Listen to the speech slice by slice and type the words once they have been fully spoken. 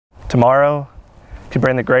Tomorrow could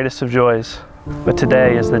bring the greatest of joys, but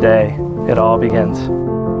today is the day it all begins.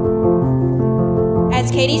 As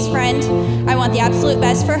Kaidie's friend, I want the absolute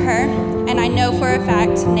best for her, and I know for a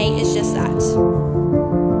fact Nate is just that.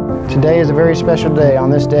 Today is a very special day. On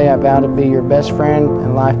this day, I vow to be your best friend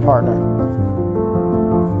and life partner.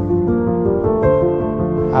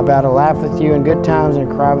 I vow to laugh with you in good times and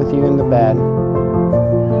cry with you in the bad.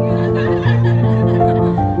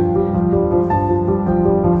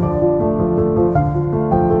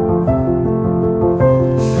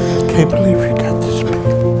 Can't believe you got this big.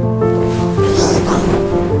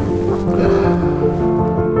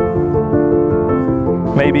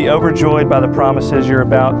 May you be overjoyed by the promises you're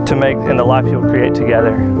about to make in the life you'll create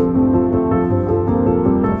together.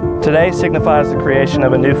 Today signifies the creation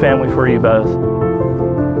of a new family for you both.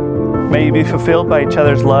 May you be fulfilled by each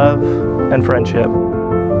other's love and friendship.